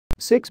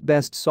6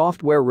 Best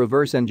Software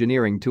Reverse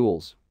Engineering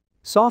Tools.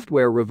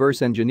 Software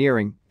reverse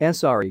engineering,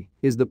 SRE,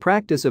 is the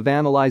practice of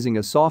analyzing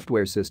a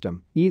software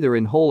system, either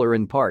in whole or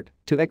in part,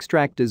 to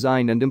extract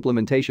design and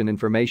implementation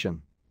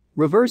information.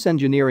 Reverse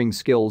engineering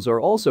skills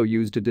are also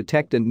used to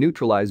detect and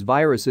neutralize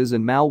viruses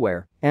and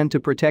malware, and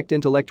to protect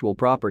intellectual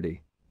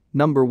property.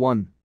 Number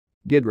 1.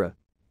 Gidra.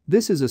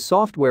 This is a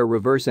software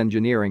reverse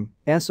engineering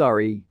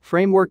 (SRE)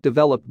 framework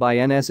developed by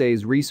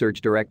NSA's Research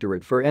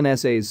Directorate for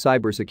NSA's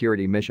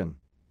cybersecurity mission.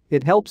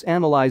 It helps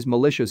analyze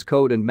malicious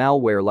code and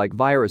malware like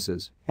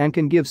viruses and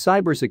can give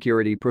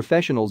cybersecurity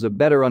professionals a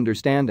better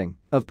understanding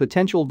of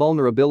potential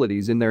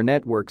vulnerabilities in their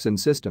networks and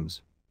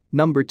systems.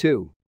 Number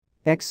 2.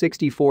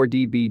 X64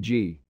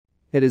 Dbg.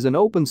 It is an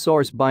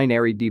open-source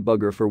binary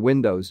debugger for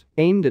Windows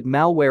aimed at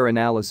malware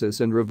analysis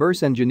and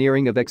reverse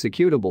engineering of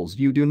executables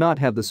you do not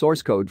have the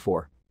source code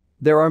for.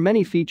 There are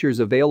many features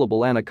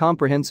available and a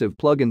comprehensive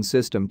plugin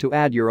system to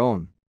add your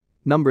own.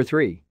 Number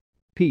 3.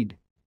 PED.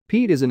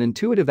 PED is an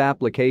intuitive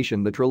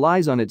application that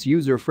relies on its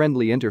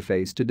user-friendly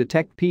interface to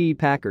detect PE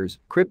packers,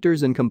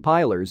 cryptors and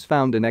compilers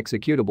found in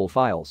executable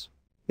files.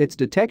 Its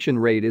detection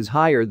rate is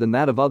higher than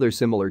that of other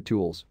similar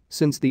tools,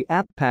 since the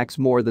app packs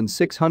more than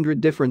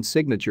 600 different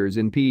signatures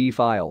in PE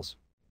files.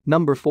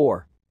 Number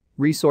 4.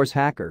 Resource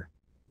Hacker.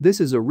 This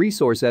is a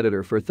resource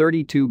editor for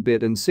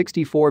 32-bit and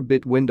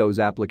 64-bit Windows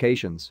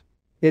applications.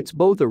 It's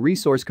both a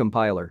resource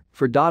compiler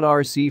for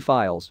 .rc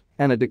files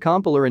and a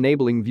decompiler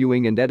enabling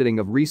viewing and editing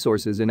of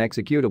resources in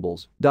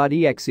executables,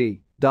 .exe,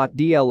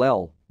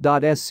 .dll,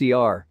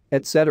 .scr,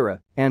 etc.,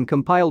 and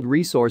compiled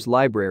resource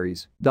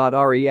libraries,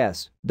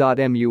 .res,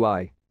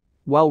 .mui.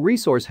 While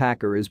Resource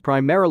Hacker is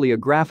primarily a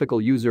graphical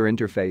user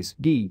interface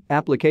 (GUI)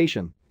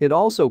 application, it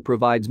also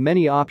provides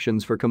many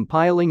options for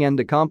compiling and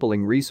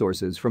decompiling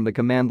resources from the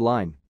command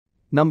line.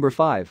 Number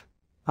 5.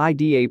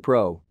 IDA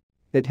Pro.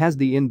 It has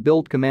the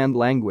inbuilt command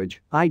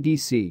language,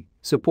 IDC,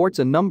 supports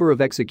a number of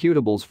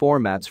executables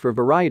formats for a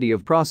variety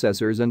of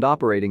processors and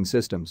operating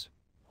systems.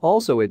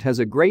 Also, it has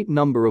a great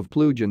number of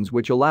plugins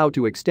which allow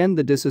to extend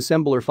the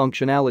disassembler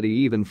functionality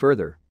even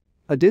further.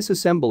 A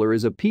disassembler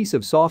is a piece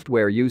of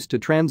software used to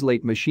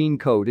translate machine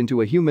code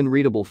into a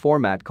human-readable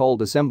format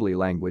called assembly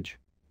language.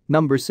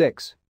 Number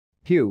 6.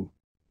 Hue.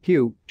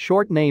 Hue,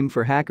 short name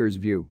for Hacker's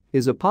View,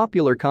 is a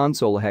popular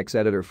console hex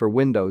editor for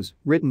Windows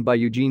written by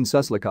Eugene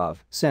Suslikov,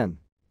 Sen.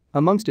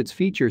 Amongst its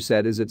feature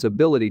set is its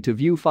ability to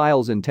view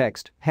files in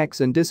text,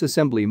 hex and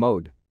disassembly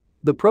mode.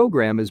 The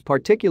program is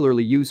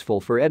particularly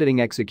useful for editing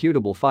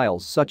executable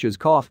files such as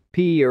COF,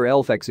 PE or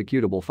ELF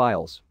executable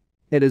files.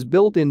 It has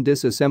built-in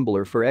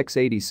disassembler for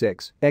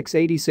x86,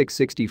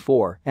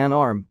 x86-64 and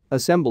ARM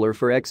assembler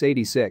for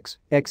x86,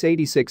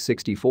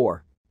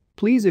 x86-64.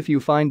 Please, if you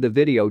find the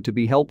video to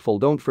be helpful,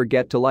 don't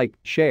forget to like,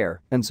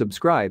 share and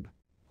subscribe.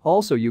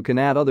 Also, you can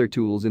add other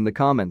tools in the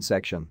comment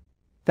section.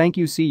 Thank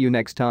you. See you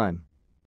next time.